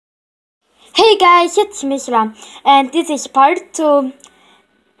Hey guys, it's Mishra, and this is part 2.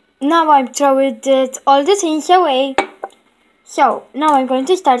 Now I'm throwing all the things away. So, now I'm going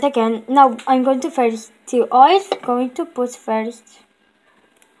to start again. Now I'm going to first the oil, going to put first.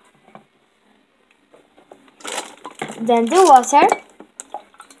 Then the water.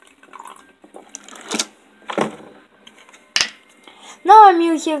 Now I'm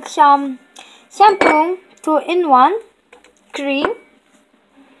using some shampoo, 2-in-1, cream.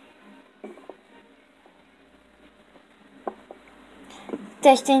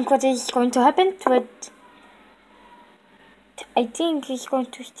 Testing what is going to happen to it. I think it's going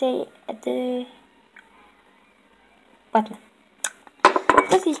to stay at the bottom.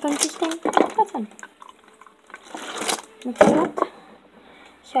 But it's going to stay at the bottom. Make a lot.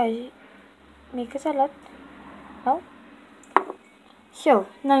 So, make it a lot. No? So,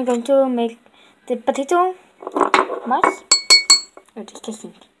 now I'm going to make the potato mash. Oh,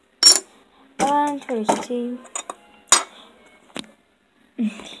 disgusting. And where is the...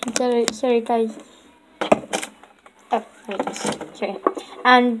 sorry guys. Oh, wait, sorry.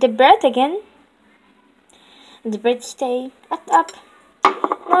 And the bread again. The bread stay up.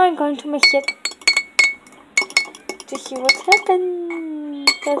 Now I'm going to mix it to see what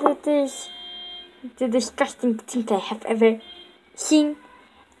happens. Because it is the disgusting thing I have ever seen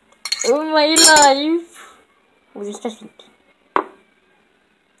in my life. Oh, disgusting.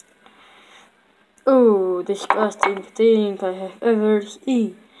 Oh, disgusting thing I have ever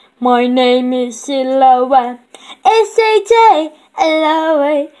seen. My name is Siloa, S-H-A-L-O-A.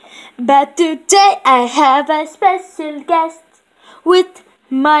 But today I have a special guest with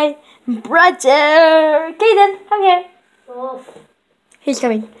my brother. Kaden, come here. Oh. He's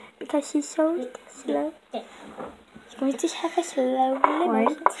coming because he's so slow. He's going to have a slow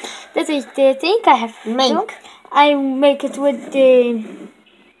limit. That is the thing I have to do. I make it with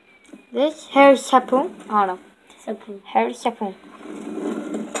this hair shampoo. I don't know. Hair shampoo.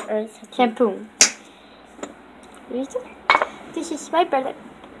 Shampoo. This is my brother.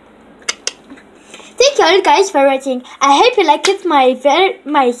 Thank you all guys for watching. I hope you liked it,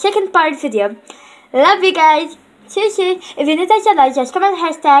 my second part video. Love you guys. See. If you need to shout out, just comment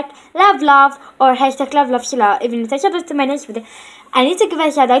 #love or #love If you need to shout out to my next video, I need to give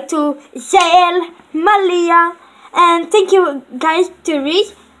a shout out to Zael, Malia, and thank you guys to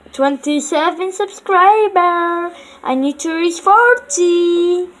reach 27 subscribers. I need to reach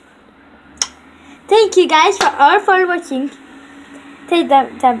 40. Thank you guys for watching. Say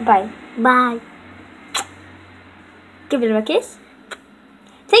them bye. Bye. Give them a kiss.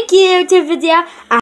 Thank you to the video.